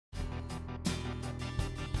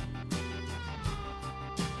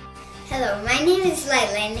Hello, my name is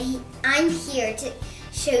Lila and I'm here to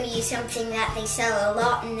show you something that they sell a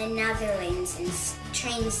lot in the Netherlands, in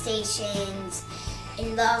train stations,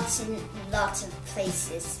 in lots and lots of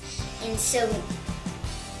places.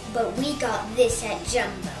 But we got this at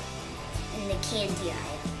Jumbo in the candy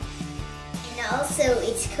aisle. And also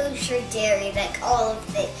it's kosher dairy like all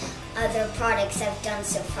of the other products I've done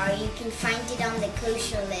so far. You can find it on the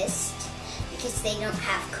kosher list because they don't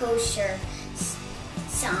have kosher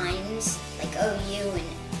signs like OU and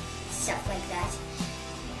stuff like that.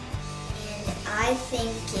 And I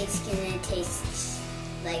think it's gonna taste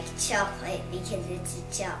like chocolate because it's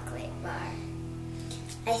a chocolate bar.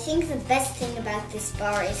 I think the best thing about this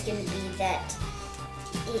bar is gonna be that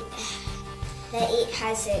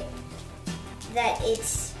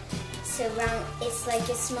it's like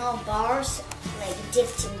a small bar, like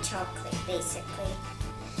dipped in chocolate basically.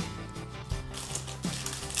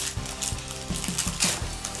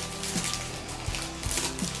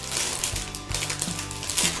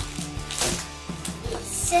 It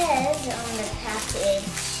says on the package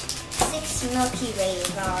 6 Milky Way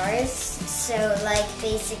bars, so like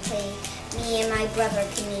basically me and my brother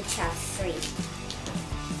can each have 3.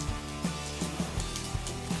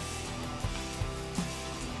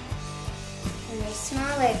 And they're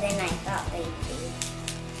smaller than I thought they'd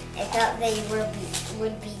be. I thought they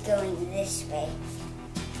would be going this way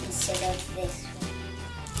instead of this way.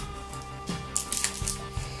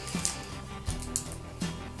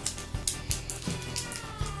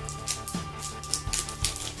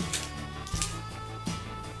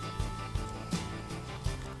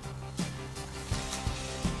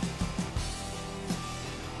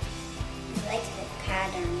 I like the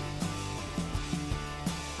pattern.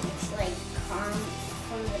 It's like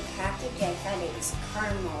from the package. I thought it was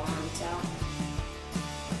caramel on top.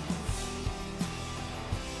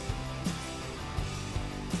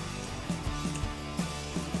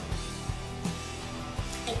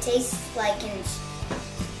 It tastes like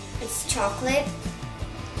it's chocolate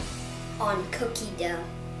on cookie dough.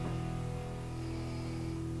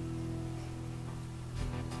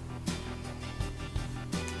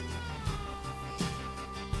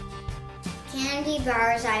 Candy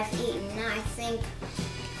bars I've eaten, I think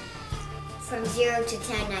from 0 to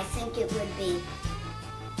 10, I think it would be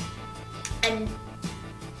a 9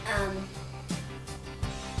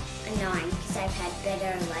 because I've had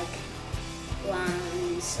better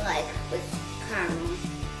ones with caramel.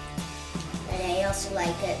 But I also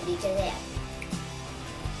like it because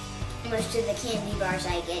most of the candy bars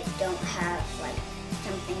I get don't have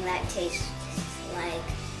something that tastes like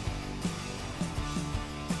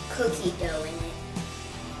cookie dough in it.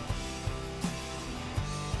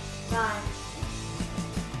 Bye.